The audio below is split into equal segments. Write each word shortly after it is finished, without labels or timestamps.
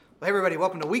Hey everybody,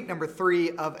 welcome to week number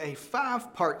 3 of a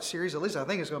 5-part series. At least I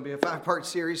think it's going to be a 5-part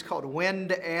series called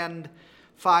Wind and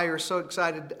Fire. So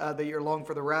excited that you're along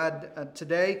for the ride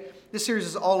today. This series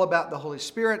is all about the Holy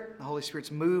Spirit, the Holy Spirit's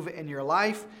move in your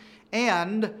life,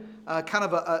 and kind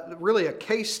of really a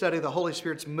case study of the Holy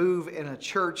Spirit's move in a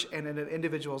church and in an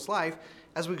individual's life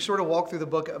as we sort of walk through the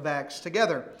book of Acts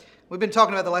together. We've been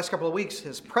talking about the last couple of weeks,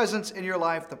 His presence in your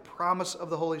life, the promise of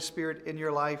the Holy Spirit in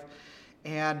your life,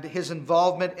 and His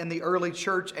involvement in the early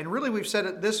church. And really we've said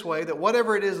it this way, that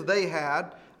whatever it is they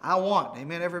had, I want.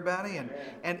 Amen, everybody?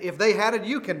 And if they had it,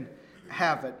 you can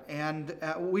have it. And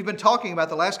we've been talking about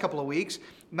the last couple of weeks.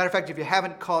 Matter of fact, if you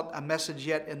haven't caught a message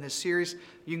yet in this series,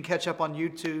 you can catch up on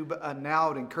YouTube now. I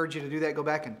would encourage you to do that. Go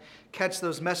back and catch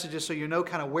those messages so you know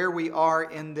kind of where we are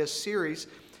in this series.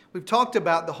 We've talked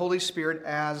about the Holy Spirit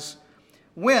as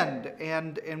wind.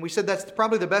 And we said that's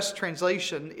probably the best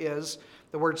translation is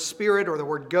the word spirit or the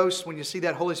word ghost. When you see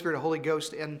that Holy Spirit or Holy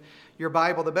Ghost in your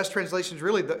Bible, the best translation is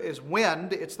really is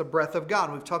wind. It's the breath of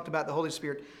God. We've talked about the Holy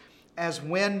Spirit as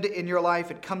wind in your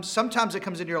life. Sometimes it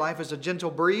comes in your life as a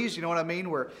gentle breeze. You know what I mean?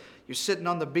 Where you're sitting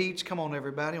on the beach. Come on,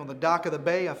 everybody, on the dock of the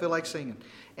bay. I feel like singing,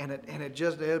 and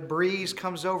a breeze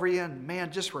comes over you, and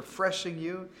man, just refreshing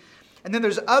you. And then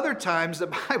there's other times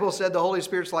the Bible said the Holy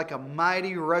Spirit's like a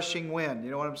mighty rushing wind.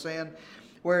 You know what I'm saying?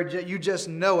 Where you just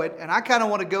know it. And I kind of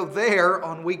want to go there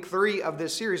on week 3 of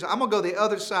this series. I'm going to go the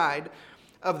other side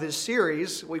of this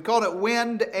series. We called it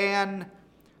Wind and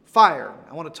Fire.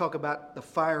 I want to talk about the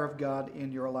fire of God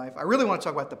in your life. I really want to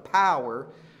talk about the power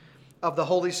of the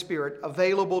Holy Spirit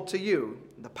available to you.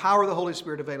 The power of the Holy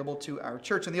Spirit available to our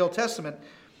church. In the Old Testament,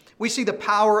 we see the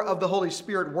power of the Holy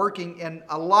Spirit working in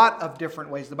a lot of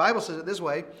different ways. The Bible says it this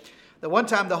way, that one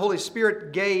time the Holy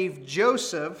Spirit gave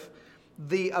Joseph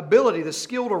the ability, the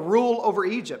skill to rule over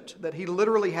Egypt, that he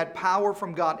literally had power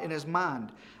from God in his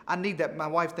mind. I need that. My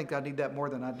wife thinks I need that more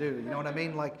than I do. You know what I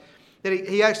mean? Like that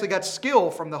he actually got skill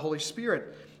from the Holy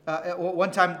Spirit. One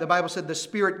time the Bible said the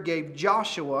Spirit gave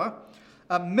Joshua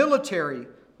a military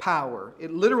power.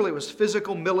 It literally was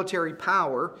physical military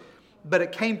power, but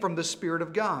it came from the Spirit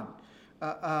of God.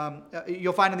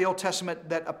 You'll find in the Old Testament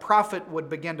that a prophet would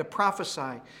begin to prophesy.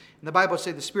 And the Bible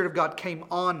says the Spirit of God came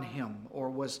on him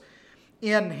or was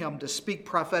in him to speak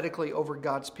prophetically over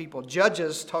God's people.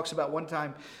 Judges talks about one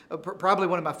time, probably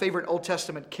one of my favorite Old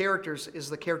Testament characters is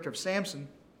the character of Samson.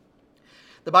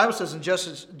 The Bible says in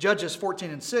Judges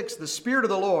 14:6, the Spirit of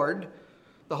the Lord,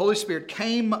 the Holy Spirit,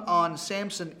 came on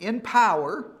Samson in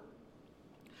power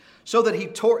so that he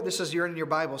tore, this is in your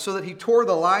Bible, so that he tore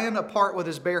the lion apart with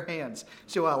his bare hands.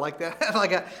 See why I like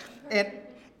that?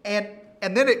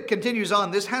 And then it continues on.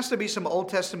 This has to be some Old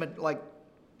Testament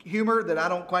humor that I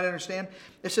don't quite understand.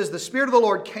 It says, the Spirit of the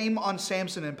Lord came on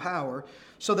Samson in power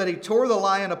so that he tore the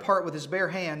lion apart with his bare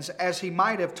hands as he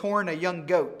might have torn a young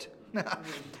goat.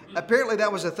 Apparently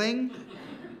that was a thing.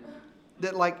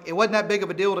 That it wasn't that big of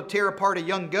a deal to tear apart a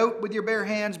young goat with your bare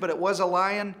hands, but it was a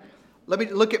lion. Let me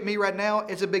look at me right now.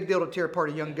 It's a big deal to tear apart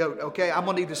a young goat, okay? I'm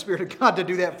going to need the Spirit of God to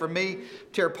do that for me,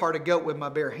 tear apart a goat with my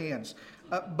bare hands.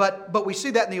 But we see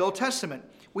that in the Old Testament.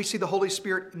 We see the Holy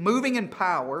Spirit moving in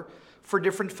power for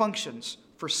different functions,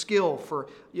 for skill, for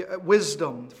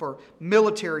wisdom, for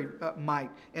military might,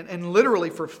 and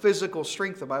literally for physical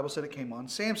strength. The Bible said it came on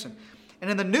Samson. And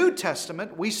in the New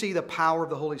Testament, we see the power of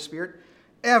the Holy Spirit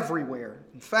everywhere.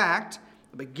 In fact,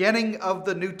 the beginning of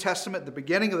the New Testament, the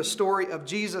beginning of the story of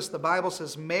Jesus, the Bible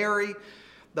says Mary,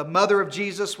 the mother of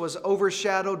Jesus, was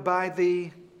overshadowed by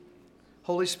the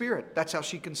Holy Spirit. That's how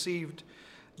she conceived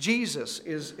Jesus,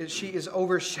 she is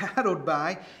overshadowed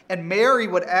by. And Mary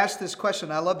would ask this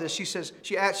question. I love this. She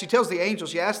tells the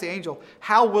angel,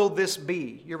 how will this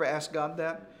be? You ever ask God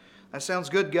that? That sounds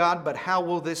good, God, but how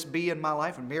will this be in my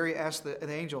life? And Mary asked the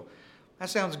angel, that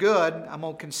sounds good. I'm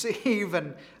going to conceive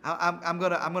and I'm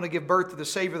going to give birth to the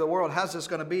Savior of the world. How's this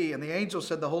going to be? And the angel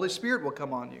said, the Holy Spirit will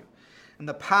come on you, and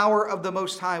the power of the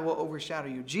Most High will overshadow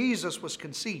you. Jesus was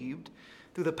conceived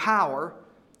through the power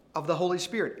of the Holy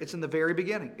Spirit. It's in the very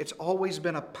beginning. It's always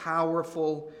been a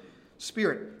powerful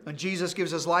Spirit. When Jesus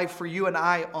gives His life for you and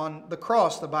I on the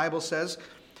cross, the Bible says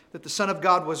that the Son of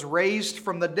God was raised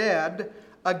from the dead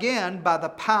again by the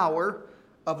power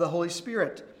of the Holy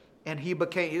Spirit. And He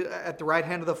became at the right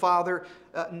hand of the Father,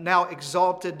 now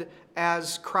exalted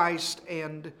as Christ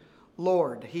and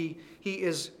Lord. He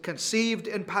is conceived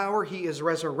in power. He is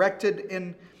resurrected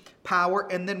in power.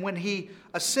 And then when He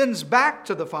ascends back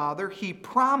to the Father, He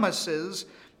promises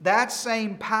that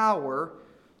same power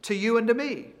to you and to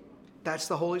me. That's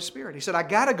the Holy Spirit. He said, I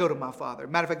got to go to my Father.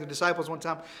 Matter of fact, the disciples one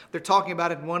time, they're talking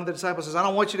about it, and one of the disciples says, I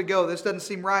don't want you to go. This doesn't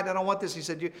seem right. I don't want this. He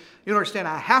said, you don't understand.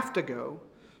 I have to go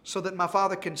so that my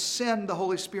Father can send the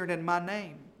Holy Spirit in my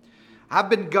name. I've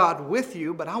been God with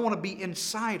you, but I want to be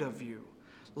inside of you,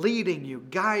 leading you,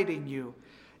 guiding you,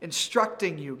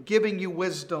 instructing you, giving you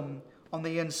wisdom on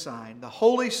the inside. The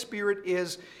Holy Spirit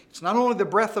it's not only the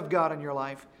breath of God in your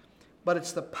life, but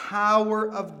it's the power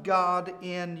of God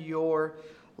in your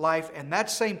life. And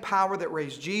that same power that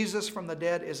raised Jesus from the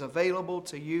dead is available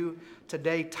to you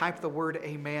today. Type the word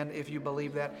amen if you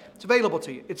believe that. It's available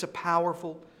to you. It's a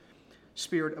powerful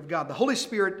Spirit of God. The Holy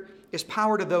Spirit is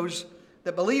power to those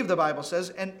that believe, the Bible says.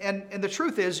 And the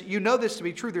truth is, you know this to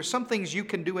be true. There's some things you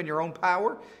can do in your own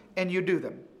power, and you do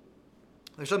them.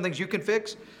 There's some things you can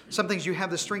fix, some things you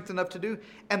have the strength enough to do,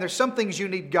 and there's some things you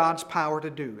need God's power to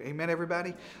do. Amen,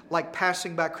 everybody? Like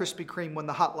passing by Krispy Kreme when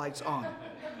the hot light's on.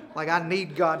 Like, I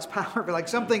need God's power. Like,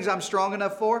 some things I'm strong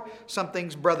enough for. Some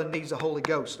things brother needs the Holy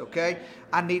Ghost, okay?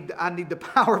 I need the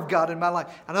power of God in my life.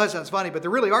 I know that sounds funny, but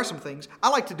there really are some things. I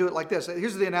like to do it like this.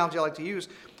 Here's the analogy I like to use.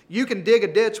 You can dig a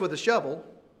ditch with a shovel,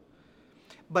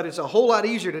 but it's a whole lot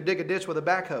easier to dig a ditch with a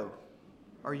backhoe.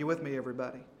 Are you with me,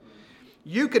 everybody?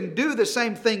 You can do the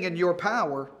same thing in your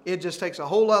power. It just takes a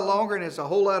whole lot longer, and it's a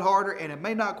whole lot harder, and it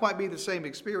may not quite be the same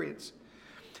experience.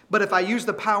 But if I use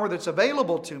the power that's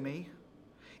available to me,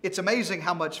 it's amazing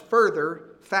how much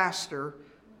further, faster,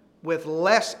 with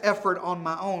less effort on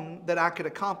my own that I could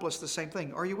accomplish the same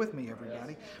thing. Are you with me,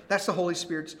 everybody? That's the Holy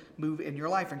Spirit's move in your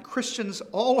life. And Christians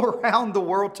all around the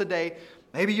world today,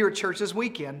 maybe you're at church this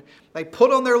weekend, they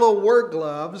put on their little work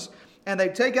gloves and they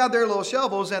take out their little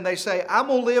shovels and they say, I'm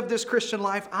going to live this Christian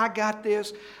life. I got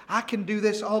this. I can do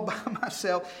this all by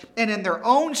myself. And in their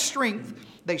own strength,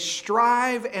 they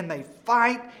strive and they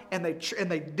fight and they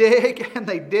dig and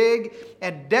they dig.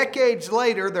 And decades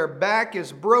later, their back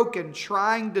is broken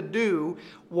trying to do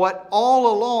what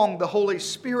all along the Holy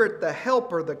Spirit, the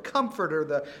helper, the comforter,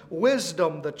 the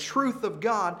wisdom, the truth of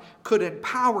God could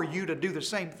empower you to do the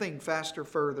same thing faster,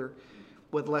 further,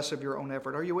 with less of your own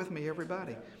effort. Are you with me,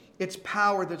 everybody? It's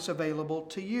power that's available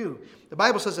to you. The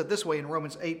Bible says it this way in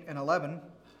Romans 8 and 11,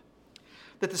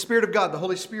 that the Spirit of God, the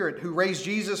Holy Spirit, who raised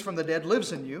Jesus from the dead,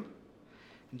 lives in you.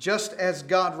 Just as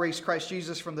God raised Christ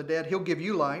Jesus from the dead, He'll give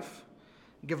you life,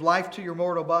 give life to your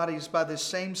mortal bodies by this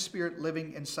same Spirit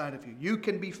living inside of you. You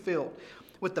can be filled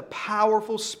with the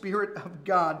powerful Spirit of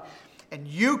God, and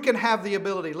you can have the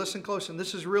ability, listen close, and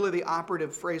this is really the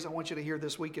operative phrase I want you to hear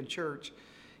this week in church,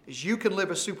 is you can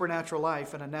live a supernatural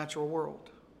life in a natural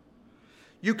world.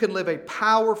 You can live a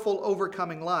powerful,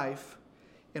 overcoming life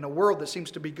in a world that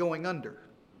seems to be going under.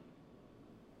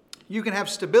 You can have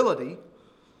stability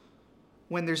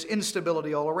when there's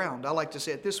instability all around. I like to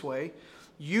say it this way.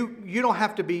 You don't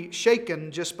have to be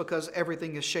shaken just because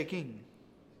everything is shaking.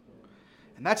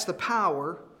 And that's the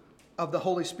power of the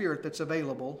Holy Spirit that's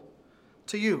available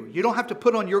to you. You don't have to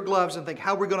put on your gloves and think,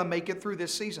 how are we going to make it through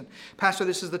this season? Pastor,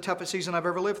 this is the toughest season I've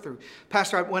ever lived through.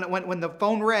 Pastor, when the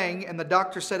phone rang and the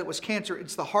doctor said it was cancer,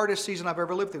 it's the hardest season I've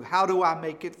ever lived through. How do I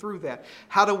make it through that?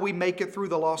 How do we make it through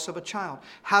the loss of a child?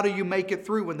 How do you make it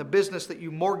through when the business that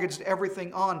you mortgaged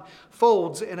everything on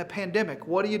folds in a pandemic?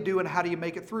 What do you do and how do you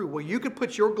make it through? Well, you could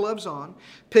put your gloves on,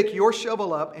 pick your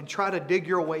shovel up and try to dig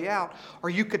your way out,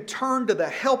 or you could turn to the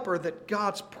helper that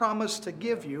God's promised to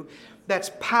give you.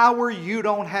 That's power you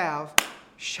don't have.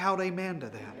 Shout amen to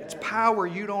that. It's power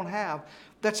you don't have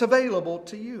that's available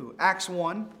to you. Acts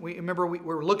 1,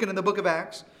 we're looking in the book of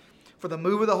Acts for the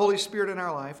move of the Holy Spirit in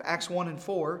our life. Acts 1 and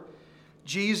 4.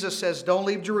 Jesus says, don't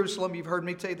leave Jerusalem. You've heard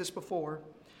me say this before.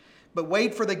 But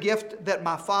wait for the gift that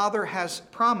my Father has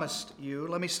promised you.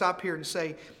 Let me stop here and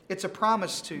say, it's a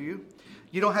promise to you.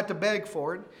 You don't have to beg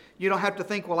for it. You don't have to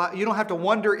think, you don't have to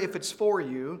wonder if it's for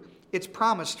you. It's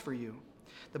promised for you.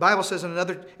 The Bible says in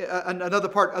another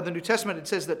part of the New Testament, it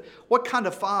says that what kind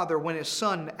of father, when his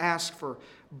son asked for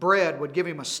bread, would give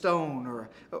him a stone? Or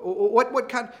what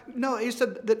kind? No, he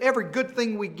said that every good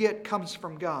thing we get comes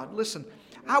from God. Listen,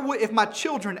 if my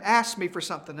children ask me for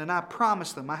something and I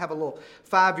promise them, I have a little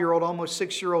 5-year-old, almost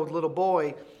 6-year-old little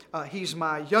boy. He's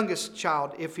my youngest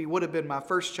child. If he would have been my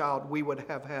first child, we would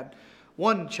have had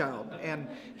one child. And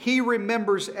he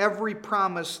remembers every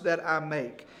promise that I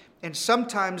make. And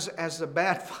sometimes as a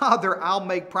bad father, I'll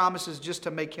make promises just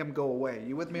to make him go away.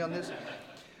 You with me on this?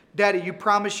 Daddy, you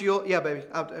promise you'll... Yeah, baby.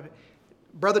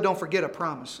 Brother, don't forget a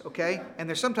promise, okay? And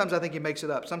there's sometimes I think he makes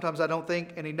it up. Sometimes I don't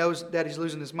think, and he knows Daddy's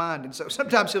losing his mind. And so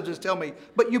sometimes he'll just tell me,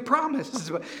 but you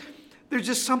promised. There's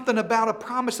just something about a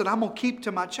promise that I'm going to keep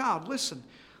to my child. Listen,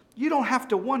 you don't have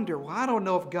to wonder, well, I don't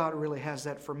know if God really has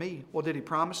that for me. Well, did He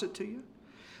promise it to you?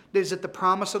 Is it the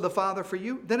promise of the Father for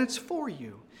you? Then it's for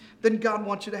you. Then God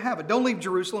wants you to have it. Don't leave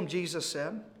Jerusalem, Jesus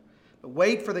said, but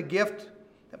wait for the gift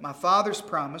that my Father's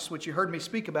promise, which you heard me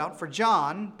speak about, for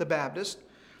John the Baptist,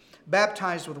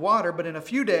 baptized with water, but in a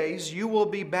few days you will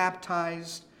be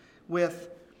baptized with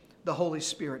the Holy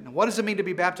Spirit. Now, what does it mean to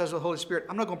be baptized with the Holy Spirit?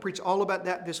 I'm not going to preach all about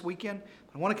that this weekend.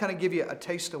 I want to kind of give you a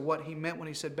taste of what he meant when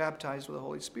he said baptized with the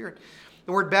Holy Spirit.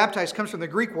 The word baptized comes from the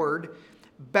Greek word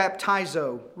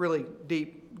baptizo, really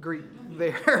deep Greek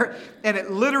there. And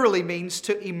it literally means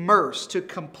to immerse, to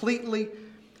completely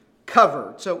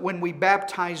cover. So when we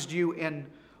baptized you in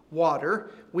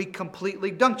water, we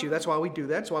completely dunked you. That's why we do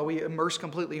that. That's why we immerse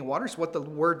completely in water. It's what the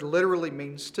word literally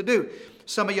means to do.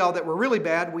 Some of y'all that were really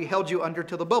bad, we held you under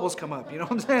till the bubbles come up. You know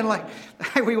what I'm saying? Like,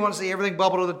 we want to see everything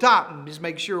bubble to the top and just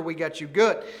make sure we got you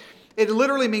good. It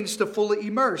literally means to fully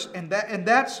immerse. And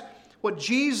that's what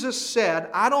Jesus said.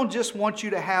 I don't just want you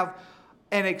to have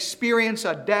an experience,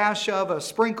 a dash of, a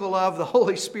sprinkle of the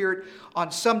Holy Spirit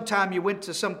on some time you went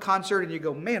to some concert and you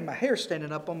go, man, my hair's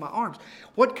standing up on my arms.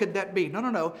 What could that be?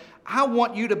 No. I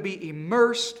want you to be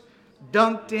immersed,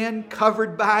 dunked in,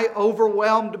 covered by,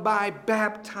 overwhelmed by,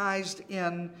 baptized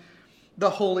in the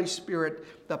Holy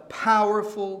Spirit, the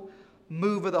powerful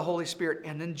move of the Holy Spirit.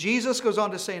 And then Jesus goes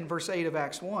on to say in verse 8 of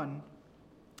Acts 1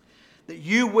 that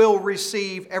you will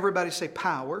receive, everybody say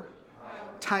power.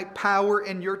 Type power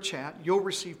in your chat. You'll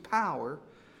receive power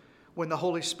when the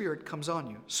Holy Spirit comes on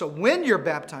you. So when you're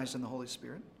baptized in the Holy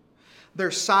Spirit,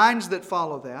 there's signs that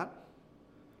follow that,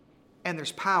 and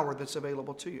there's power that's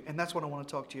available to you. And that's what I want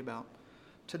to talk to you about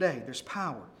today. There's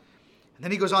power. And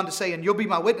then he goes on to say, and you'll be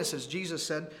my witnesses, Jesus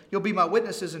said, you'll be my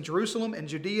witnesses in Jerusalem and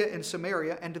Judea and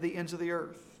Samaria and to the ends of the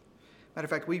earth. Matter of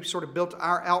fact, we sort of built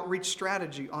our outreach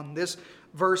strategy on this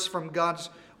verse from God's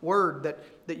Word,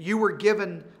 that you were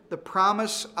given the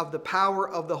promise of the power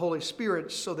of the Holy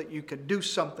Spirit so that you could do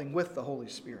something with the Holy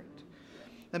Spirit.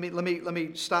 Let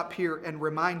me stop here and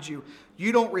remind you,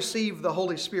 you don't receive the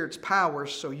Holy Spirit's power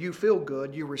so you feel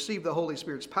good. You receive the Holy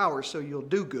Spirit's power so you'll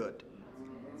do good.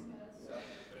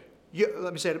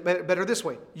 Let me say it better this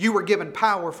way. You were given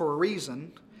power for a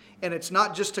reason. And it's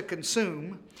not just to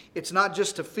consume. It's not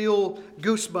just to feel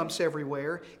goosebumps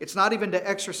everywhere. It's not even to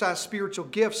exercise spiritual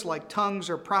gifts like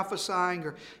tongues or prophesying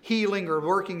or healing or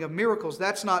working of miracles.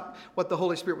 That's not what the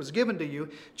Holy Spirit was given to you.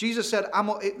 Jesus said,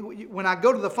 when I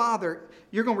go to the Father,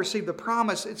 you're going to receive the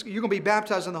promise. You're going to be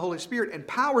baptized in the Holy Spirit, and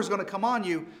power is going to come on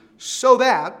you so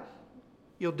that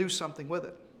you'll do something with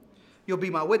it. You'll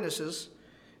be my witnesses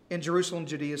in Jerusalem,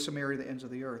 Judea, Samaria, the ends of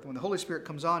the earth. When the Holy Spirit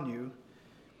comes on you,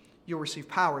 you'll receive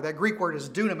power. That Greek word is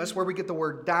dunamis, where we get the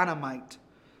word dynamite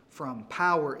from.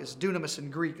 Power is dunamis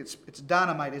in Greek. It's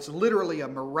dynamite. It's literally a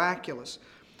miraculous,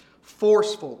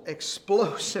 forceful,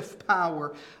 explosive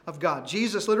power of God.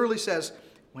 Jesus literally says,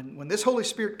 when this Holy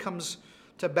Spirit comes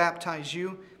to baptize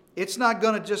you, it's not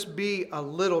going to just be a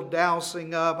little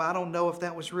dousing of, I don't know if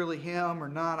that was really him or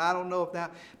not. I don't know if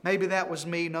maybe that was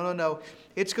me. No.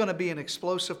 It's going to be an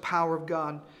explosive power of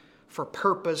God for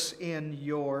purpose in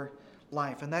your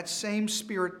life. And that same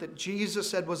Spirit that Jesus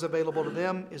said was available to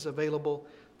them is available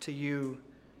to you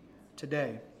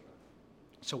today.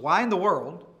 So why in the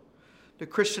world do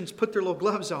Christians put their little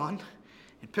gloves on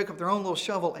and pick up their own little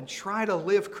shovel and try to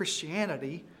live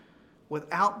Christianity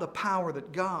without the power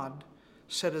that God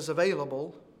said is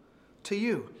available to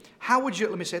you?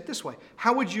 Let me say it this way.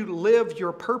 How would you live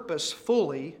your purpose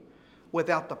fully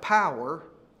without the power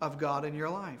of God in your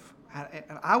life?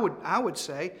 And I would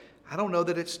say, I don't know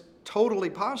that it's totally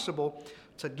possible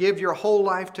to give your whole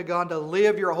life to God, to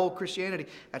live your whole Christianity.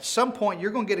 At some point,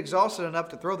 you're going to get exhausted enough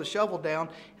to throw the shovel down,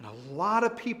 and a lot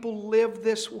of people live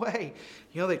this way.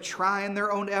 You know, they try in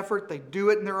their own effort. They do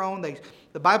it in their own.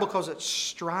 The Bible calls it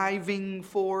striving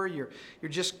for. You're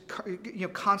just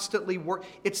constantly work.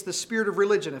 It's the spirit of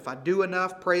religion. If I do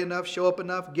enough, pray enough, show up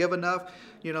enough, give enough,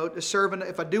 serve enough.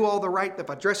 If I do all the right, if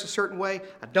I dress a certain way,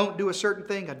 I don't do a certain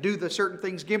thing, I do the certain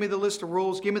things. Give me the list of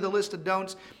rules. Give me the list of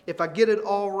don'ts. If I get it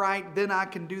all right, then I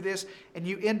can do this. And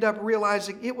you end up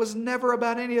realizing it was never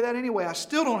about any of that anyway. I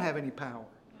still don't have any power.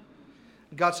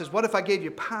 God says, what if I gave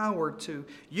you power to,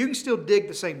 you can still dig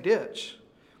the same ditch.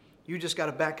 You just got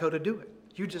a backhoe to do it.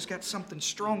 You just got something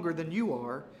stronger than you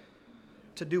are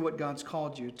to do what God's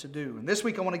called you to do. And this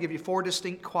week I want to give you 4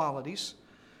 distinct qualities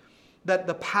that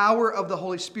the power of the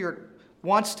Holy Spirit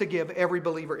wants to give every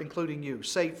believer, including you.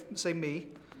 Say me.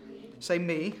 Say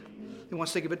me. He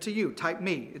wants to give it to you. Type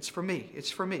me. It's for me. It's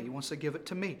for me. He wants to give it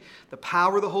to me. The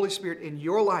power of the Holy Spirit in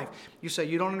your life. You say,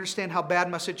 you don't understand how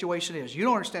bad my situation is. You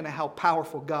don't understand how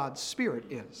powerful God's Spirit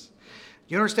is.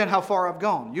 You don't understand how far I've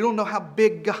gone. You don't know how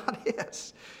big God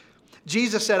is.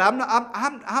 Jesus said, I'm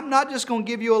not just going to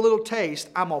give you a little taste.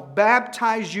 I'm going to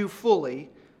baptize you fully,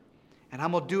 and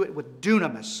I'm going to do it with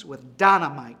dunamis, with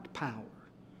dynamite power.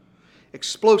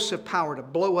 explosive power to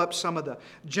blow up some of the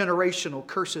generational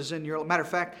curses in your life. Matter of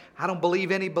fact, I don't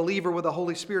believe any believer with the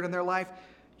Holy Spirit in their life,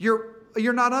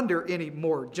 you're not under any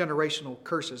more generational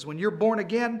curses. When you're born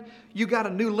again, you got a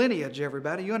new lineage,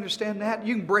 everybody. You understand that?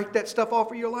 You can break that stuff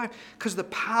off of your life because the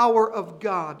power of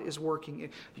God is working.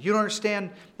 You don't understand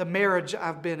the marriage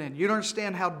I've been in. You don't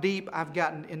understand how deep I've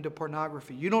gotten into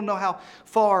pornography. You don't know how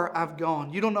far I've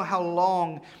gone. You don't know how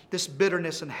long this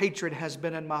bitterness and hatred has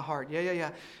been in my heart. Yeah.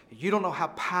 You don't know how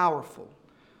powerful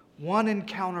one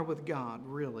encounter with God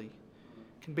really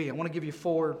can be. I want to give you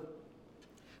 4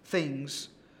 things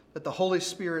that the Holy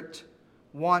Spirit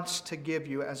wants to give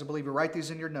you as a believer. Write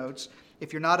these in your notes.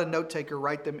 If you're not a note taker,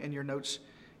 write them in your notes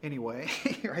anyway.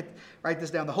 Write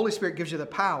this down. The Holy Spirit gives you the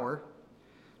power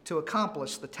to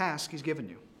accomplish the task He's given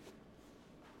you.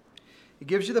 He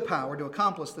gives you the power to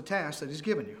accomplish the task that He's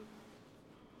given you.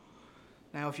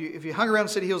 Now, if you hung around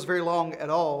City Hills very long at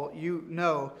all, you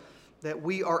know that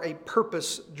we are a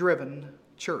purpose-driven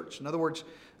church. In other words,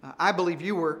 I believe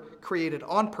you were created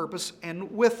on purpose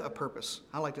and with a purpose.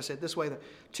 I like to say it this way: the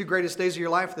 2 greatest days of your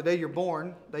life, the day you're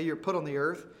born, the day you're put on the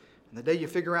earth, and the day you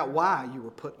figure out why you were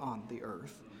put on the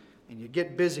earth. And you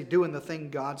get busy doing the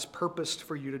thing God's purposed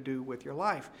for you to do with your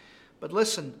life. But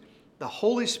listen, the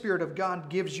Holy Spirit of God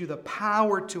gives you the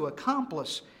power to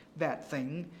accomplish that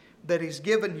thing that He's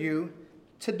given you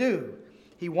to do.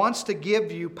 He wants to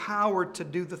give you power to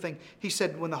do the thing. He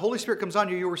said, when the Holy Spirit comes on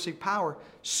you, you'll receive power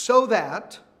so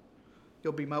that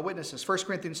you'll be my witnesses. 1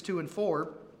 Corinthians 2 and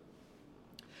 4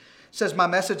 says, my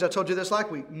message, I told you this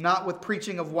last week, not with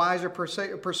preaching of wise or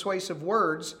persuasive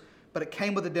words, but it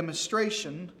came with a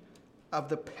demonstration of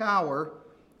the power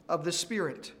of the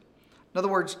Spirit. In other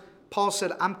words, Paul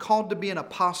said, I'm called to be an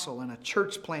apostle and a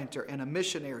church planter and a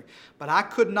missionary, but I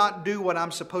could not do what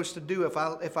I'm supposed to do if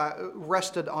I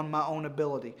rested on my own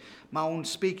ability, my own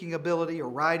speaking ability or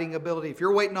writing ability. If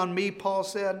you're waiting on me, Paul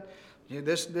said,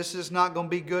 this is not going to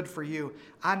be good for you.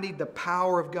 I need the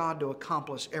power of God to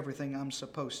accomplish everything I'm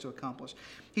supposed to accomplish.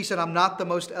 He said, I'm not the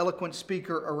most eloquent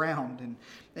speaker around.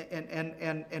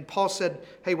 And Paul said,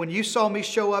 hey, when you saw me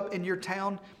show up in your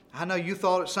town, I know you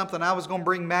thought it's something I was going to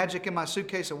bring magic in my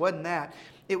suitcase. It wasn't that.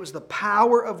 It was the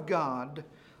power of God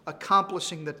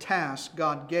accomplishing the task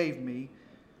God gave me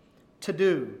to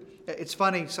do. It's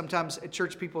funny, sometimes at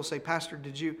church people say, Pastor,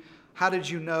 how did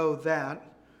you know that?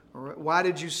 Or why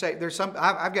did you say,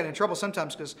 I've gotten in trouble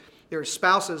sometimes because there are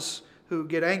spouses who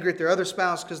get angry at their other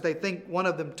spouse because they think one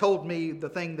of them told me the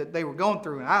thing that they were going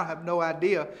through and I have no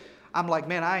idea. I'm like,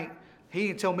 man, he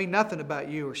didn't tell me nothing about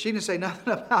you, or she didn't say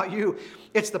nothing about you.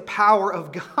 It's the power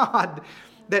of God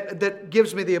that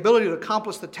gives me the ability to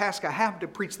accomplish the task I have to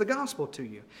preach the gospel to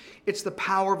you. It's the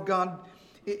power of God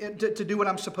to do what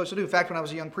I'm supposed to do. In fact, when I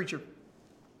was a young preacher,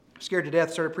 scared to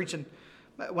death, started preaching.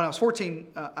 When I was 14,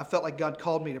 I felt like God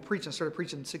called me to preach. I started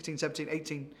preaching 16, 17,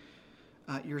 18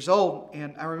 years old.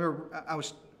 And I remember I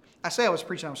was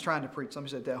preaching, I was trying to preach. Let me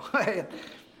say it that way.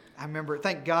 I remember,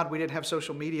 thank God we didn't have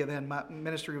social media then. My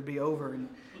ministry would be over.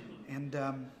 And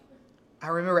I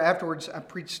remember afterwards I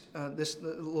preached this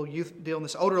little youth deal, and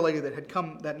this older lady that had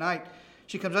come that night,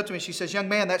 she comes up to me and she says, young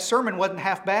man, that sermon wasn't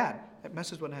half bad. That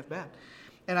message wasn't half bad.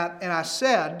 And I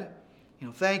said,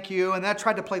 thank you. And I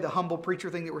tried to play the humble preacher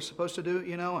thing that we're supposed to do,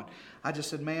 And I just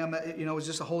said, ma'am, it was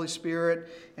just the Holy Spirit.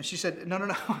 And she said, no.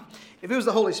 If it was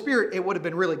the Holy Spirit, it would have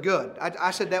been really good.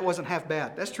 I said that wasn't half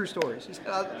bad. That's true story. She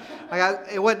said,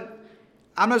 it wasn't.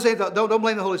 I'm not saying, don't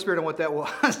blame the Holy Spirit on what that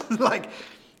was.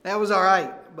 That was all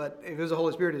right. But if it was the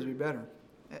Holy Spirit, it would be better.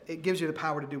 It gives you the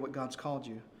power to do what God's called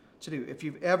you to do. If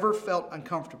you've ever felt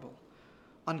uncomfortable,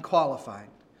 unqualified,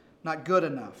 not good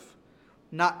enough,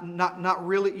 not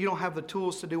really, you don't have the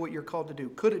tools to do what you're called to do.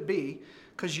 Could it be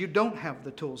because you don't have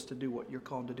the tools to do what you're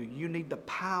called to do? You need the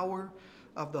power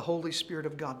of the Holy Spirit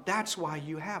of God. That's why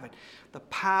you have it. The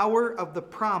power of the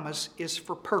promise is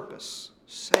for purpose.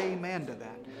 Say amen to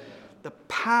that. The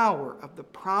power of the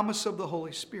promise of the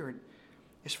Holy Spirit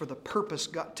is for the purpose,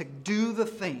 God, to do the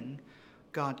thing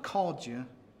God called you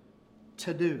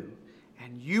to do.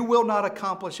 And you will not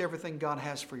accomplish everything God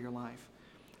has for your life.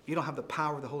 You don't have the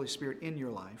power of the Holy Spirit in your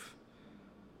life,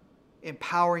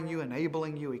 empowering you,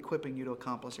 enabling you, equipping you to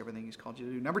accomplish everything He's called you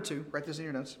to do. Number 2, write this in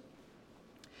your notes.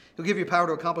 He'll give you power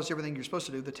to accomplish everything you're supposed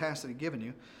to do, the task that He's given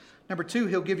you. Number 2,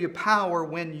 He'll give you power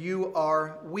when you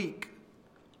are weak.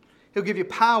 He'll give you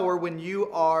power when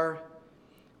you are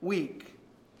weak.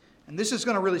 And this is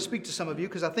going to really speak to some of you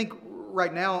because I think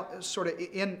right now, sort of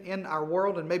in our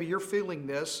world, and maybe you're feeling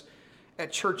this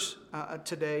at church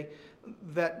today,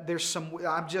 that there's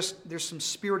some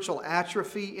spiritual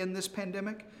atrophy in this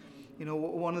pandemic. You know,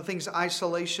 one of the things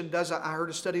isolation does, I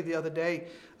heard a study the other day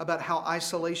about how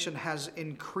isolation has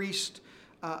increased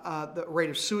the rate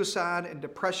of suicide and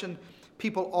depression.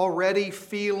 People already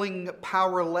feeling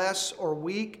powerless or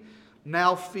weak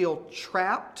now feel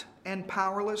trapped and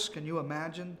powerless. Can you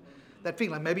imagine that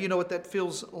feeling? Maybe you know what that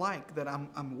feels like, that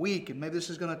I'm weak, and maybe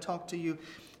this is going to talk to you.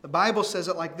 The Bible says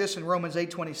it like this in Romans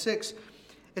 8:26.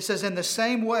 It says, in the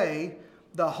same way,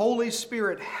 the Holy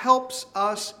Spirit helps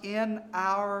us in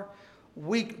our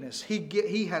weakness.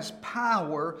 He has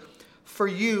power for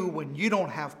you when you don't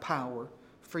have power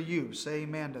for you. Say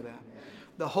amen to that.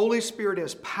 The Holy Spirit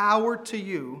has power to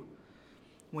you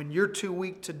when you're too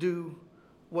weak to do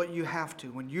what you have to,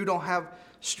 when you don't have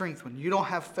strength, when you don't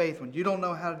have faith, when you don't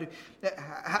know how to do.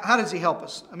 How does He help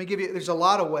us? Let me give you, there's a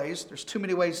lot of ways. There's too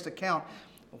many ways to count.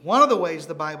 One of the ways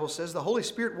the Bible says the Holy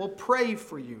Spirit will pray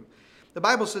for you. The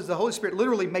Bible says the Holy Spirit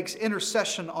literally makes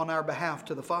intercession on our behalf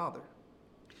to the Father.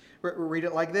 Read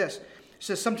it like this. It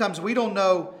says sometimes we don't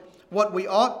know what we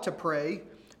ought to pray,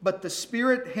 but the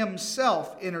Spirit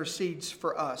Himself intercedes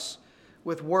for us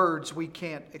with words we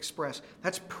can't express.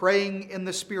 That's praying in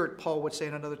the Spirit, Paul would say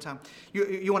in another time.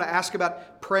 You want to ask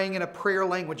about praying in a prayer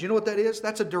language. You know what that is?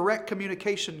 That's a direct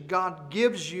communication God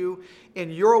gives you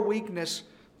in your weakness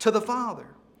to the Father.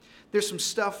 There's some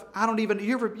stuff I don't even,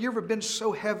 you ever been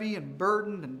so heavy and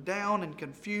burdened and down and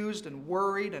confused and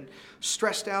worried and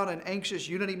stressed out and anxious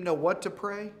you don't even know what to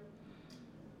pray?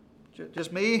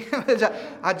 Just me?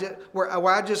 where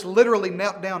I just literally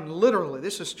knelt down, literally,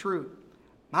 this is true.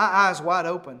 My eyes wide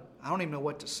open. I don't even know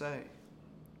what to say.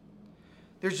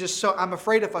 There's just so, I'm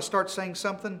afraid if I start saying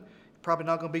something, probably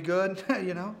not going to be good,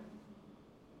 you know.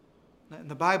 And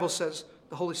the Bible says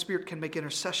the Holy Spirit can make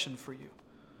intercession for you.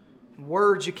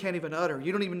 Words you can't even utter.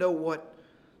 You don't even know what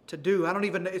to do.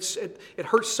 It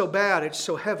hurts so bad. It's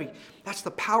so heavy. That's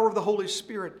the power of the Holy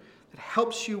Spirit that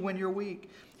helps you when you're weak.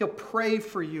 He'll pray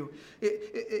for you.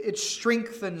 It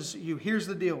strengthens you. Here's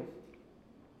the deal.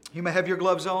 You may have your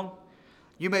gloves on.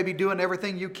 You may be doing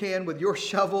everything you can with your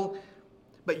shovel.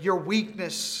 But your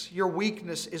weakness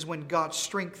is when God's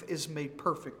strength is made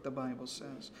perfect, the Bible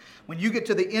says. When you get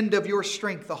to the end of your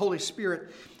strength, the Holy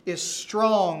Spirit is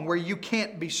strong where you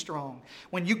can't be strong.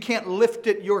 When you can't lift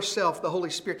it yourself, the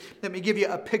Holy Spirit. Let me give you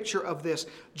a picture of this.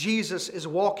 Jesus is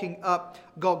walking up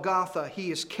Golgotha. He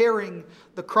is carrying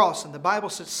the cross. And the Bible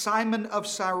says Simon of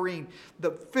Cyrene,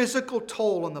 the physical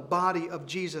toll on the body of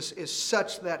Jesus is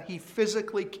such that he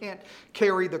physically can't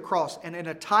carry the cross. And in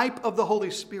a type of the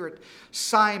Holy Spirit,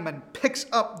 Simon picks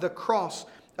up the cross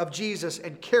of Jesus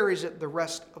and carries it the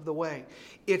rest of the way.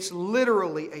 It's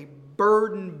literally a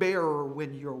burden bearer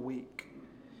when you're weak.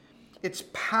 It's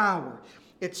power.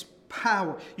 It's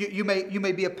power. You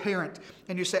may be a parent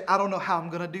and you say, I don't know how I'm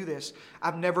going to do this.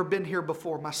 I've never been here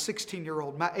before. My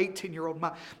 16-year-old, my 18-year-old,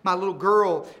 my little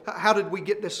girl, how did we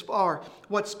get this far?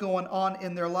 What's going on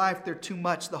in their life? They're too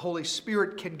much. The Holy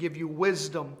Spirit can give you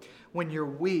wisdom when you're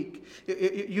weak.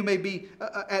 You may be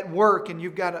at work and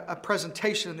you've got a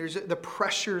presentation and there's the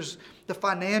pressures, the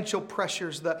financial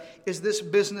pressures, is this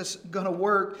business going to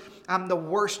work? I'm the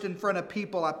worst in front of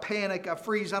people. I panic, I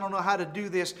freeze, I don't know how to do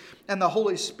this. And the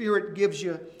Holy Spirit gives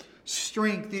you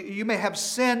strength. You may have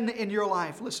sin in your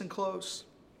life. Listen close.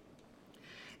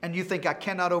 And you think, I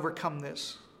cannot overcome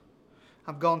this.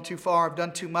 I've gone too far. I've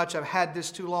done too much. I've had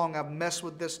this too long. I've messed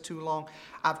with this too long.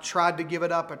 I've tried to give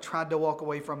it up. I've tried to walk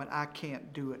away from it. I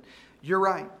can't do it. You're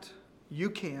right.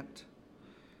 You can't.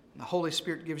 And the Holy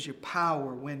Spirit gives you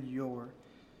power when you're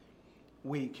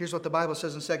weak. Here's what the Bible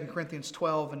says in 2 Corinthians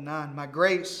 12:9. My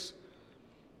grace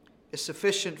is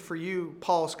sufficient for you.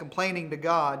 Paul's complaining to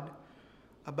God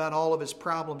about all of his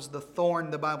problems. The thorn,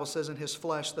 the Bible says, in his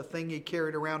flesh, the thing he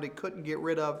carried around he couldn't get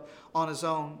rid of on his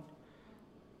own.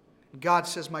 God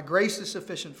says, my grace is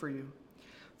sufficient for you.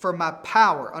 For my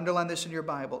power, underline this in your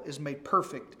Bible, is made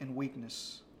perfect in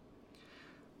weakness.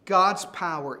 God's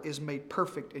power is made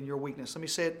perfect in your weakness. Let me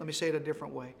say it a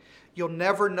different way. You'll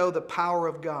never know the power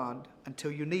of God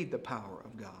until you need the power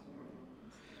of God.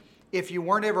 If you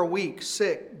weren't ever weak,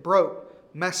 sick, broke,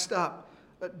 messed up,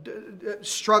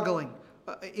 struggling,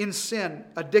 in sin,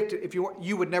 addicted, if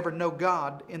you would never know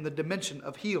God in the dimension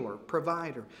of healer,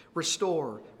 provider,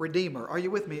 restorer, redeemer. Are you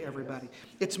with me, everybody?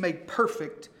 It's made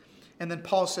perfect. And then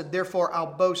Paul said, therefore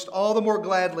I'll boast all the more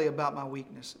gladly about my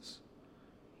weaknesses,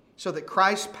 so that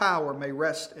Christ's power may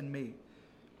rest in me.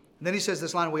 And then he says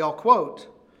this line we all quote,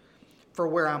 for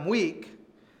where I'm weak,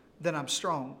 then I'm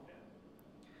strong.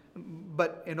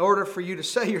 But in order for you to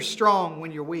say you're strong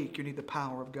when you're weak, you need the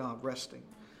power of God resting.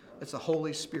 It's the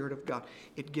Holy Spirit of God.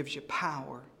 It gives you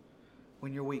power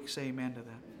when you're weak. Say amen to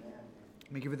that.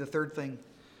 Let me give you the third thing.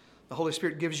 The Holy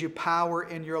Spirit gives you power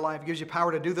in your life. He gives you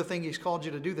power to do the thing He's called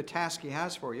you to do, the task He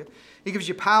has for you. He gives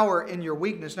you power in your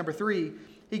weakness. Number 3,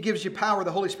 He gives you power.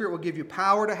 The Holy Spirit will give you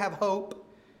power to have hope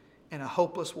in a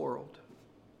hopeless world.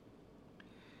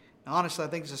 Now, honestly, I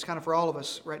think this is kind of for all of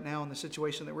us right now in the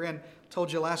situation that we're in. I told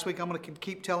you last week, I'm going to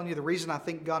keep telling you the reason I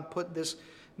think God put this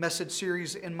message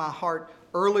series in my heart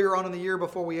earlier on in the year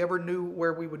before we ever knew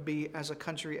where we would be as a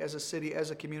country, as a city,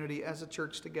 as a community, as a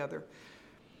church together.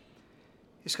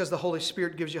 It's because the Holy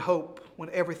Spirit gives you hope when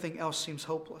everything else seems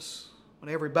hopeless,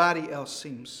 when everybody else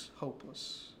seems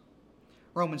hopeless.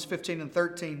 Romans 15 and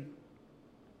 13.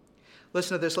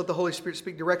 Listen to this. Let the Holy Spirit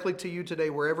speak directly to you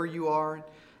today, wherever you are,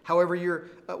 however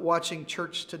you're watching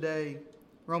church today.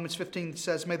 Romans 15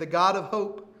 says, may the God of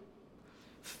hope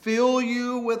fill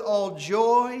you with all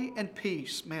joy and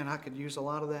peace. Man, I could use a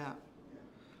lot of that.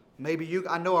 Maybe you,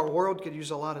 I know our world could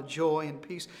use a lot of joy and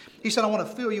peace. He said, I want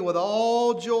to fill you with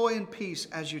all joy and peace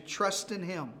as you trust in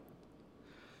Him,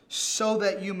 so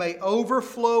that you may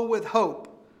overflow with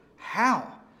hope. How?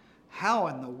 How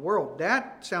in the world?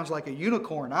 That sounds like a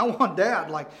unicorn. I want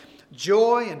that, like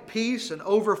joy and peace and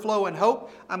overflow and hope.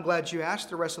 I'm glad you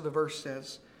asked. The rest of the verse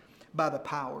says, by the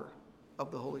power of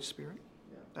the Holy Spirit.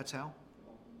 That's how.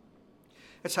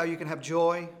 That's how you can have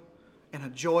joy in a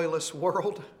joyless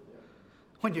world.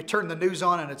 When you turn the news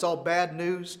on and it's all bad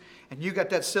news and you got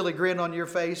that silly grin on your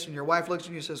face and your wife looks at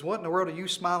you and says, what in the world are you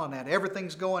smiling at?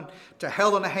 Everything's going to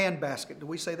hell in a handbasket. Do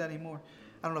we say that anymore?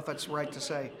 I don't know if that's right to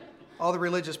say. All the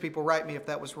religious people write me if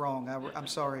that was wrong. I'm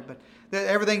sorry, but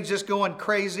everything's just going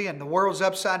crazy and the world's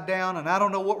upside down and I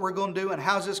don't know what we're going to do and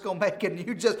how's this going to make it. And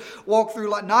you just walk through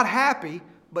life, not happy,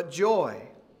 but joy.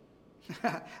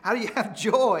 How do you have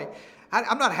joy?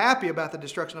 I'm not happy about the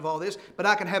destruction of all this, but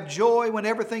I can have joy when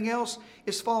everything else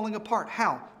is falling apart.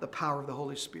 How? The power of the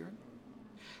Holy Spirit.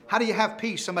 How do you have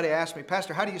peace? Somebody asked me,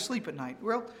 Pastor, how do you sleep at night?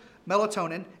 Well,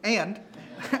 melatonin and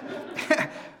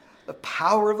the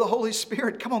power of the Holy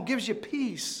Spirit, come on, gives you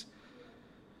peace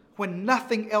when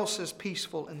nothing else is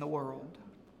peaceful in the world.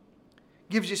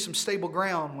 Gives you some stable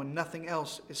ground when nothing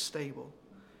else is stable.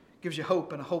 Gives you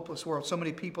hope in a hopeless world. So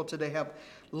many people today have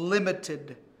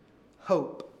limited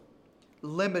hope.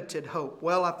 Limited hope.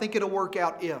 Well, I think it'll work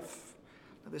out if.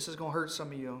 Now, this is going to hurt some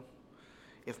of you.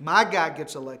 If my guy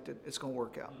gets elected, it's going to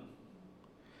work out.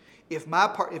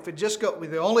 If it just goes,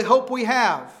 the only hope we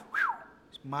have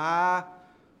is my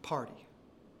party.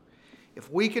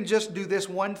 If we can just do this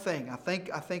one thing, I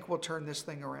think we'll turn this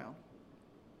thing around.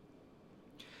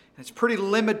 And it's pretty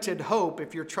limited hope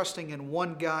if you're trusting in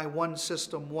one guy, one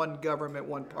system, one government,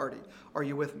 one party. Are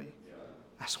you with me?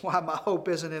 That's why my hope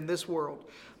isn't in this world.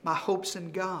 My hope's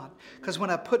in God. Because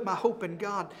when I put my hope in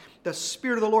God, the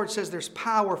Spirit of the Lord says there's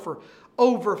power for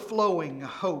overflowing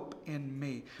hope in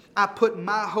me. I put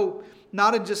my hope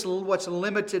not in just what's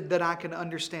limited that I can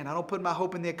understand. I don't put my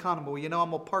hope in the economy. Well,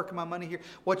 I'm going to park my money here.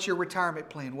 What's your retirement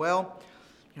plan? Well,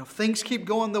 things keep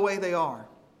going the way they are.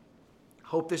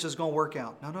 Hope this is going to work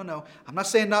out. No. I'm not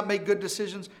saying not make good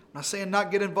decisions. I'm not saying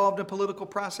not get involved in political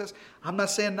process. I'm not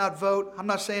saying not vote. I'm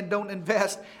not saying don't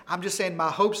invest. I'm just saying my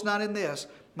hope's not in this.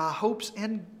 My hope's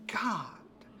in God.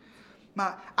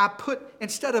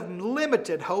 Instead of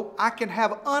limited hope, I can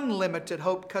have unlimited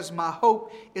hope because my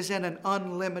hope is in an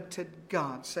unlimited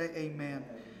God. Say amen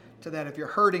to that. If you're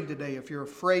hurting today, if you're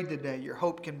afraid today, your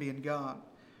hope can be in God.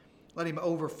 Let Him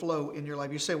overflow in your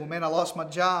life. You say, well, man, I lost my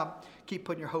job. Keep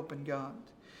putting your hope in God.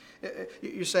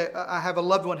 You say, I have a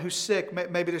loved one who's sick.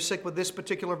 Maybe they're sick with this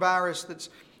particular virus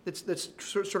that's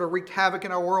sort of wreaked havoc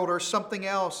in our world, or something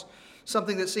else,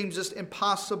 something that seems just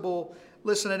impossible.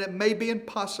 Listen, and it may be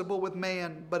impossible with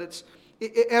man, but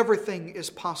everything is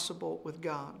possible with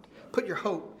God. Put your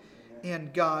hope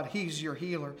in God. He's your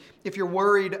healer. If you're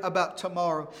worried about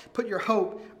tomorrow, put your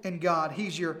hope in God.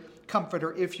 He's your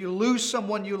comforter. If you lose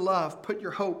someone you love, put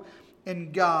your hope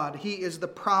in God. He is the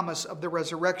promise of the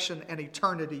resurrection and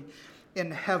eternity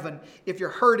in heaven. If you're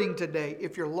hurting today,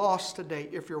 if you're lost today,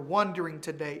 if you're wondering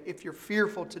today, if you're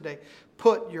fearful today,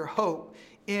 put your hope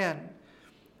in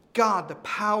God. The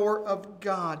power of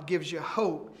God gives you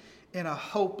hope in a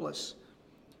hopeless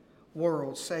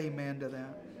world. Say amen to that.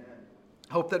 Amen.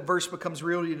 Hope that verse becomes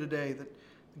real to you today, that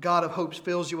the God of hope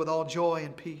fills you with all joy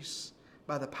and peace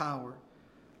by the power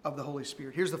of the Holy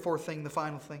Spirit. Here's the fourth thing, the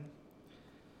final thing.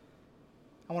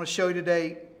 I want to show you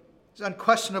today is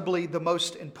unquestionably the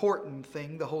most important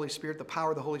thing the Holy Spirit, the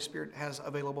power of the Holy Spirit has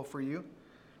available for you.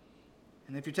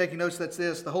 And if you're taking notes, that's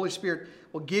this. The Holy Spirit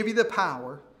will give you the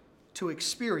power to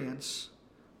experience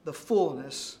the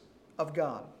fullness of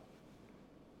God.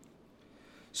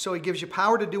 So He gives you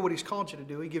power to do what He's called you to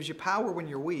do. He gives you power when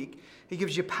you're weak. He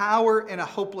gives you power in a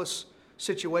hopeless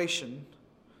situation.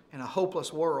 in a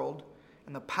hopeless world.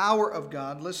 And the power of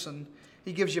God, listen,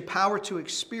 He gives you power to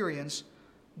experience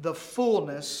the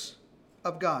fullness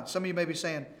of God. Some of you may be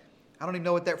saying, I don't even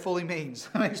know what that fully means.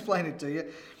 Let me explain it to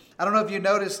you. I don't know if you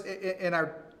noticed in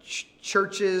our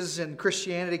churches and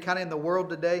Christianity, kind of in the world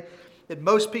today, that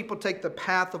most people take the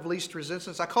path of least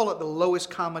resistance. I call it the lowest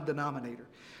common denominator.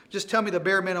 Just tell me the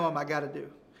bare minimum I got to do.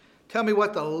 Tell me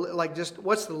what's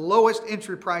the lowest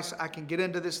entry price I can get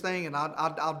into this thing, and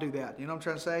I'll do that. You know what I'm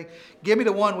trying to say? Give me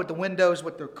the one with the windows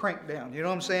with the crank down. You know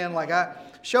what I'm saying?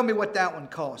 Show me what that one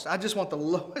costs. I just want the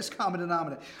lowest common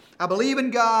denominator. I believe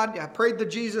in God. I prayed the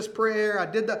Jesus prayer. I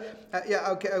did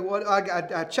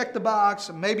I checked the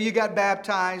box. Maybe you got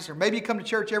baptized, or maybe you come to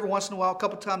church every once in a while, a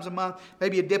couple times a month.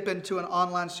 Maybe you dip into an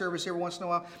online service every once in a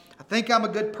while. I think I'm a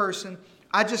good person.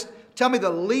 Tell me the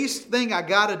least thing I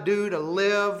got to do to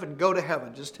live and go to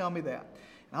heaven. Just tell me that.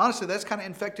 And honestly, that's kind of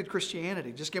infected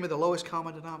Christianity. Just give me the lowest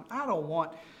common denominator. I don't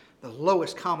want the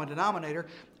lowest common denominator.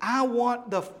 I want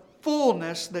the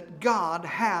fullness that God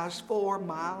has for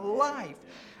my life.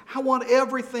 I want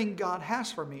everything God has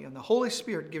for me. And the Holy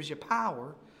Spirit gives you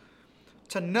power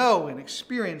to know and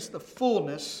experience the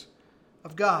fullness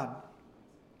of God.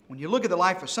 When you look at the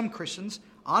life of some Christians,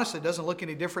 honestly, it doesn't look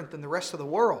any different than the rest of the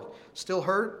world. Still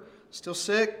hurt, still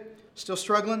sick, still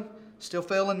struggling, still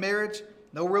failing in marriage,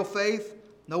 no real faith,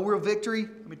 no real victory.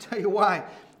 Let me tell you why.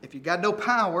 If you got no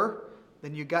power,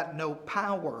 then you got no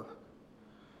power.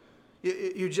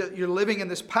 You're living in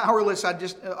this powerless.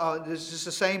 It's just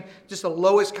the same, just the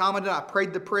lowest common. I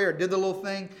prayed the prayer, did the little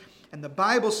thing, and the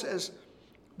Bible says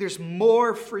there's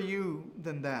more for you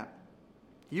than that.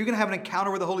 You're going to have an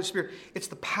encounter with the Holy Spirit. It's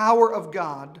the power of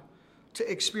God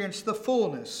to experience the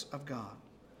fullness of God.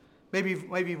 Maybe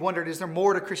you've wondered, is there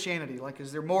more to Christianity?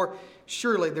 Is there more?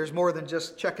 Surely there's more than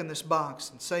just checking this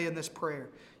box and saying this prayer.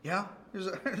 Yeah,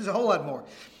 there's a whole lot more.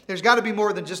 There's got to be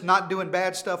more than just not doing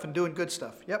bad stuff and doing good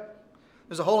stuff. Yep,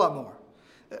 there's a whole lot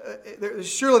more.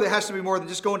 Surely there has to be more than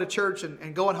just going to church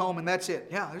and going home and that's it.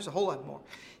 Yeah, there's a whole lot more.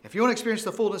 If you want to experience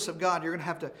the fullness of God, you're going to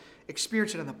have to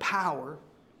experience it in the power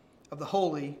of the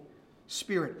Holy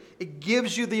Spirit. It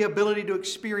gives you the ability to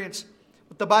experience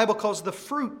what the Bible calls the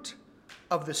fruit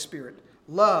of the Spirit.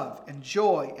 Love and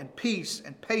joy and peace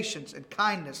and patience and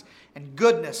kindness and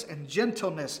goodness and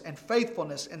gentleness and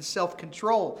faithfulness and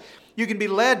self-control. You can be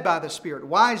led by the Spirit,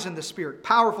 wise in the Spirit,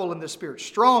 powerful in the Spirit,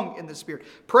 strong in the Spirit,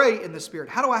 pray in the Spirit.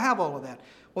 How do I have all of that?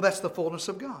 Well, that's the fullness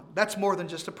of God. That's more than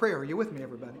just a prayer. Are you with me,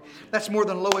 everybody? That's more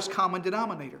than lowest common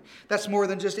denominator. That's more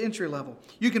than just entry level.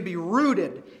 You can be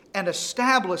rooted and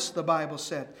established, the Bible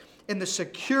said, in the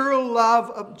secure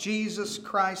love of Jesus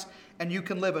Christ, and you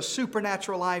can live a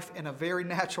supernatural life in a very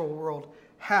natural world.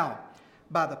 How?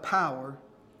 By the power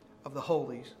of the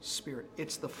Holy Spirit.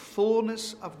 It's the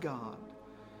fullness of God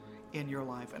in your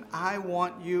life. And I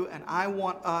want you, and I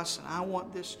want us, and I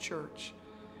want this church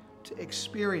to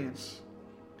experience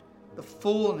the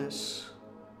fullness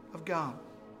of God.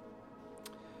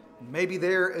 And maybe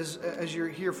there, as you're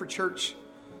here for church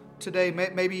today,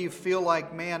 maybe you feel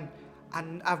like, man,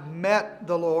 I've met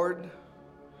the Lord,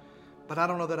 but I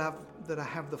don't know that I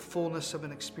have the fullness of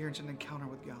an experience and encounter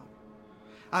with God.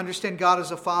 I understand God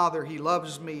is a Father. He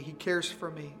loves me. He cares for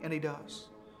me, and He does.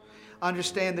 I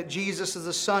understand that Jesus is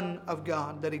the Son of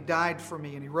God, that He died for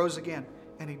me, and He rose again,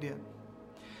 and He did.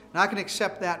 And I can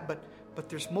accept that, but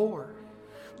there's more.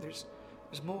 There's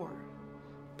more.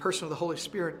 The person of the Holy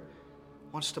Spirit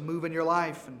wants to move in your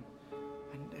life and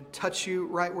touch you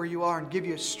right where you are and give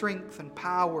you strength and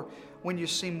power when you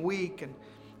seem weak and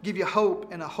give you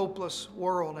hope in a hopeless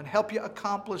world and help you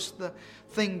accomplish the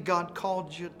thing God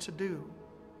called you to do.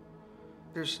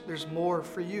 There's more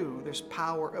for you. There's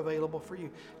power available for you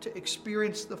to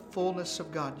experience the fullness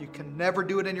of God. You can never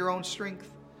do it in your own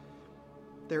strength.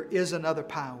 There is another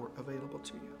power available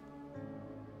to you.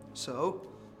 So,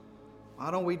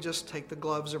 why don't we just take the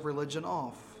gloves of religion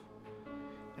off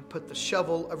and put the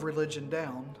shovel of religion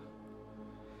down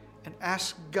and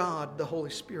ask God, the Holy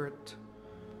Spirit,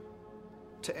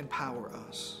 to empower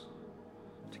us,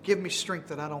 to give me strength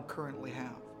that I don't currently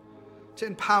have, to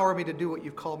empower me to do what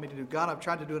you've called me to do. God, I've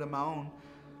tried to do it on my own,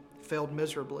 failed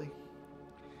miserably.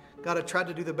 God, I tried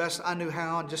to do the best I knew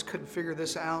how and just couldn't figure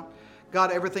this out.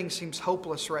 God, everything seems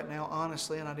hopeless right now,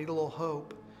 honestly, and I need a little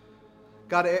hope.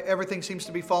 God, everything seems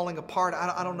to be falling apart.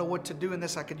 I don't know what to do in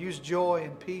this. I could use joy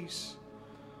and peace.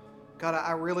 God,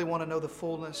 I really want to know the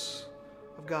fullness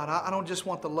of God. I don't just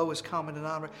want the lowest common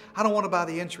denominator. I don't want to buy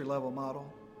the entry-level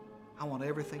model. I want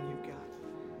everything you've got.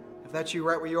 If that's you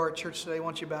right where you are at church today, why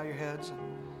don't you bow your heads? And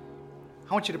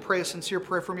I want you to pray a sincere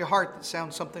prayer from your heart that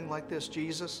sounds something like this.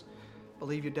 Jesus, I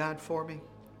believe you died for me.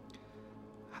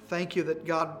 I thank you that,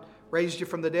 God, raised you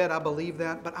from the dead. I believe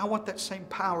that. But I want that same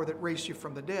power that raised you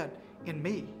from the dead in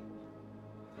me.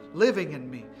 Living in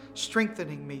me,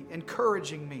 strengthening me,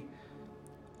 encouraging me,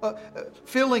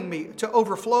 filling me to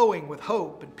overflowing with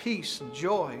hope and peace and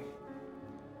joy.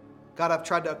 God, I've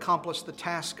tried to accomplish the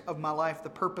task of my life, the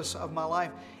purpose of my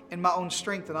life in my own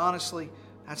strength, and honestly,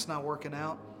 that's not working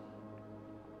out.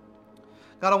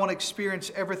 God, I want to experience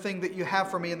everything that you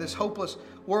have for me in this hopeless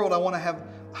world. I want to have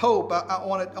hope. I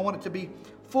want it to be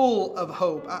full of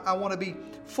hope. I want to be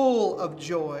full of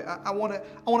joy. I want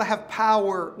to have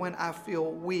power when I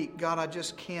feel weak. God, I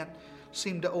just can't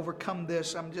seem to overcome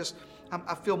this.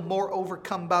 I feel more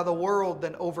overcome by the world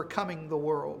than overcoming the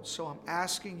world. So I'm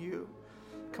asking you,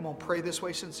 come on, pray this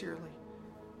way sincerely,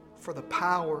 for the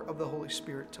power of the Holy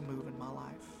Spirit to move in my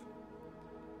life.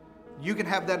 You can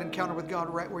have that encounter with God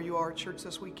right where you are at church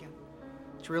this weekend.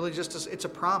 It's really it's a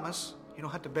promise. You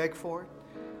don't have to beg for it.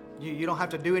 You don't have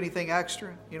to do anything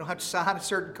extra. You don't have to sign a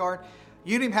certain card.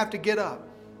 You don't even have to get up.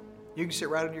 You can sit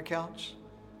right on your couch,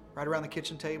 right around the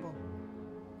kitchen table.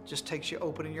 It just takes you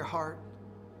opening your heart.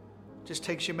 It just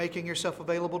takes you making yourself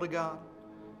available to God.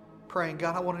 Praying,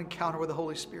 God, I want an encounter with the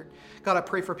Holy Spirit. God, I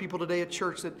pray for people today at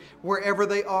church that wherever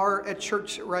they are at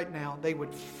church right now, they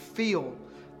would feel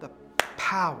the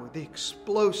power, the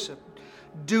explosive,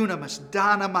 dunamis,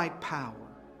 dynamite power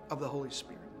of the Holy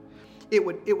Spirit. It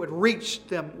would reach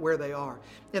them where they are,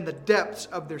 in the depths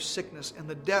of their sickness, in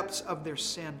the depths of their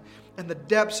sin, in the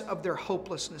depths of their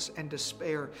hopelessness and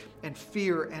despair and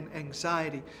fear and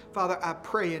anxiety. Father, I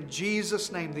pray in Jesus'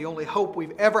 name, the only hope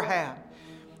we've ever had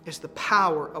is the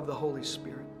power of the Holy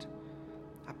Spirit.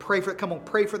 Pray for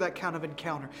that kind of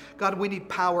encounter. God, we need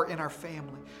power in our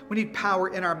family. We need power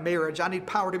in our marriage. I need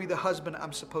power to be the husband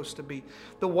I'm supposed to be,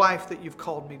 the wife that you've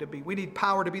called me to be. We need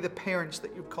power to be the parents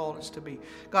that you've called us to be.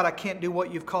 God, I can't do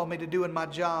what you've called me to do in my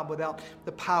job without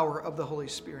the power of the Holy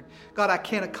Spirit. God, I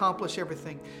can't accomplish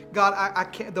everything. God, I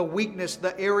can't, the weakness,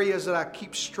 the areas that I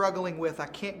keep struggling with, I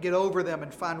can't get over them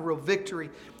and find real victory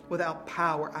without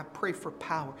power. I pray for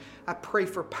power. I pray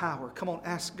for power. Come on,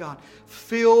 ask God.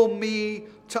 Fill me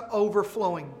to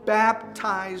overflowing.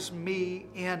 Baptize me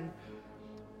in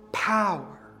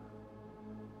power.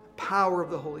 The power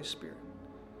of the Holy Spirit.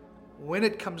 When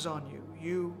it comes on you,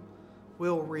 you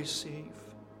will receive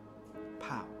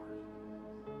power.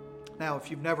 Now, if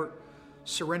you've never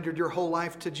surrendered your whole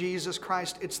life to Jesus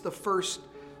Christ, it's the first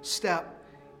step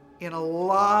in a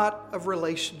lot of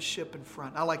relationship in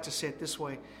front. I like to say it this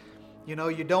way. You know,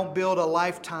 you don't build a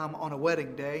lifetime on a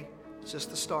wedding day. It's just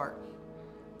the start.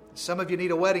 Some of you need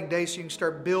a wedding day so you can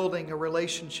start building a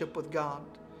relationship with God.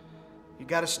 You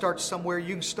got to start somewhere.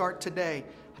 You can start today.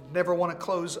 I never want to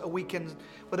close a weekend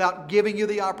without giving you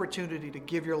the opportunity to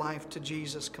give your life to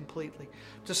Jesus completely.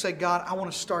 Just say, God, I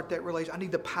want to start that relationship. I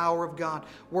need the power of God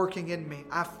working in me.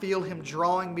 I feel Him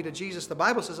drawing me to Jesus. The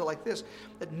Bible says it like this,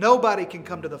 that nobody can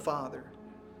come to the Father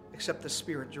except the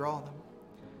Spirit draw them.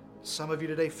 Some of you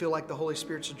today feel like the Holy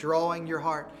Spirit's drawing your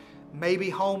heart.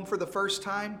 Maybe home for the first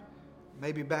time,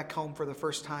 maybe back home for the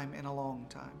first time in a long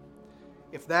time.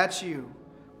 If that's you,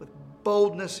 with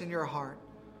boldness in your heart,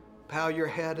 bow your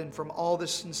head and from all the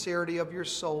sincerity of your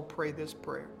soul, pray this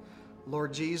prayer.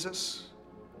 Lord Jesus,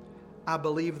 I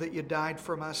believe that you died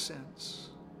for my sins.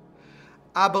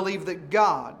 I believe that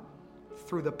God,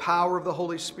 through the power of the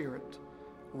Holy Spirit,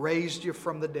 raised you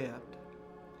from the dead.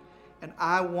 And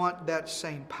I want that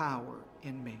same power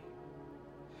in me.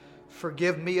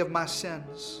 Forgive me of my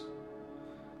sins.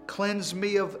 Cleanse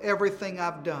me of everything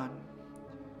I've done.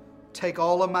 Take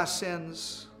all of my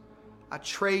sins. I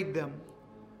trade them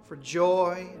for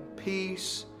joy and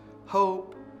peace,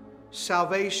 hope,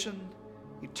 salvation,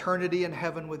 eternity in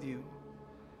heaven with you.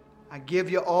 I give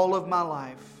you all of my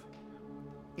life.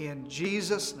 In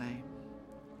Jesus' name.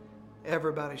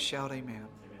 Everybody shout amen.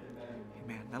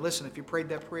 Amen. Now listen, if you prayed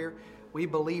that prayer, we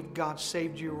believe God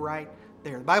saved you right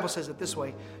there. The Bible says it this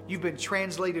way. You've been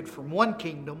translated from one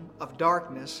kingdom of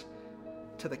darkness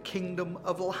to the kingdom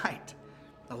of light.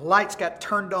 The lights got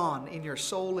turned on in your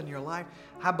soul and your life.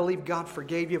 I believe God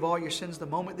forgave you of all your sins the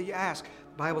moment that you ask.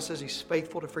 The Bible says He's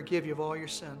faithful to forgive you of all your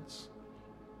sins.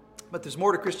 But there's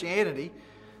more to Christianity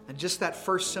than just that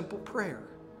first simple prayer.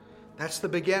 That's the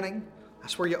beginning.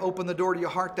 That's where you open the door to your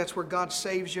heart. That's where God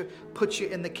saves you, puts you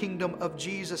in the kingdom of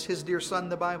Jesus, His dear Son,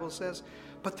 the Bible says.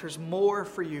 But there's more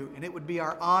for you, and it would be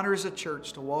our honor as a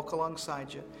church to walk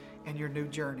alongside you in your new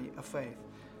journey of faith.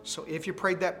 So if you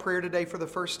prayed that prayer today for the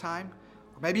first time,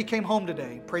 or maybe you came home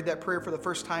today and prayed that prayer for the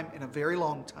first time in a very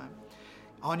long time,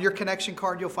 on your connection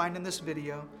card you'll find in this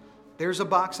video, there's a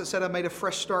box that said I made a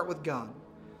fresh start with God.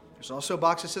 There's also a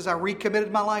box that says I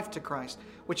recommitted my life to Christ.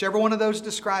 Whichever one of those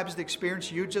describes the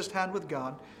experience you just had with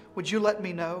God, would you let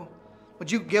me know?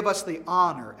 Would you give us the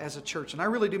honor as a church? And I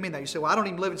really do mean that. You say, well, I don't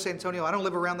even live in San Antonio. I don't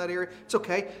live around that area. It's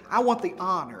okay. I want the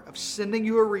honor of sending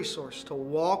you a resource to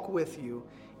walk with you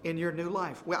in your new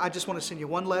life. Well, I just want to send you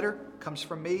one letter. It comes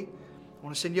from me. I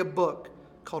want to send you a book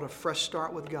called A Fresh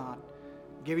Start with God.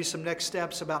 Give you some next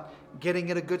steps about getting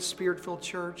in a good Spirit-filled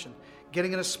church and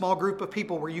getting in a small group of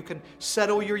people where you can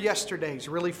settle your yesterdays,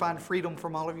 really find freedom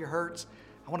from all of your hurts.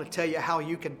 I want to tell you how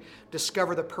you can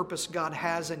discover the purpose God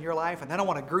has in your life. And then I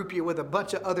want to group you with a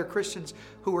bunch of other Christians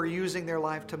who are using their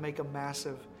life to make a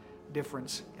massive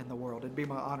difference in the world. It'd be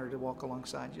my honor to walk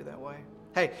alongside you that way.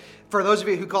 Hey, for those of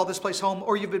you who call this place home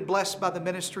or you've been blessed by the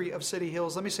ministry of City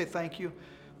Hills, let me say thank you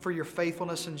for your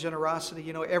faithfulness and generosity.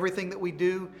 You know, everything that we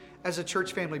do as a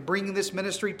church family, bringing this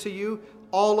ministry to you,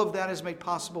 all of that is made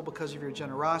possible because of your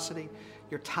generosity,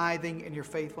 your tithing, and your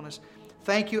faithfulness.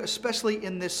 Thank you, especially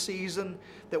in this season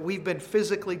that we've been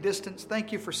physically distanced.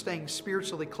 Thank you for staying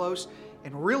spiritually close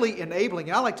and really enabling.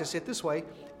 And I like to say it this way,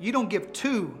 you don't give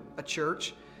to a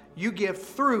church, you give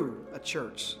through a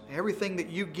church. Everything that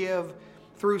you give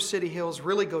through City Hills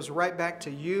really goes right back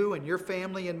to you and your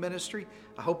family and ministry.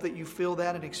 I hope that you feel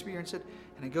that and experience it.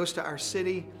 And it goes to our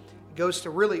city. It goes to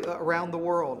really around the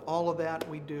world. All of that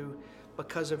we do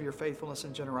because of your faithfulness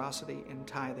and generosity in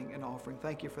tithing and offering.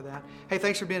 Thank you for that. Hey,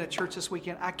 thanks for being at church this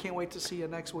weekend. I can't wait to see you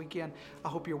next weekend. I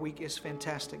hope your week is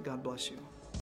fantastic. God bless you.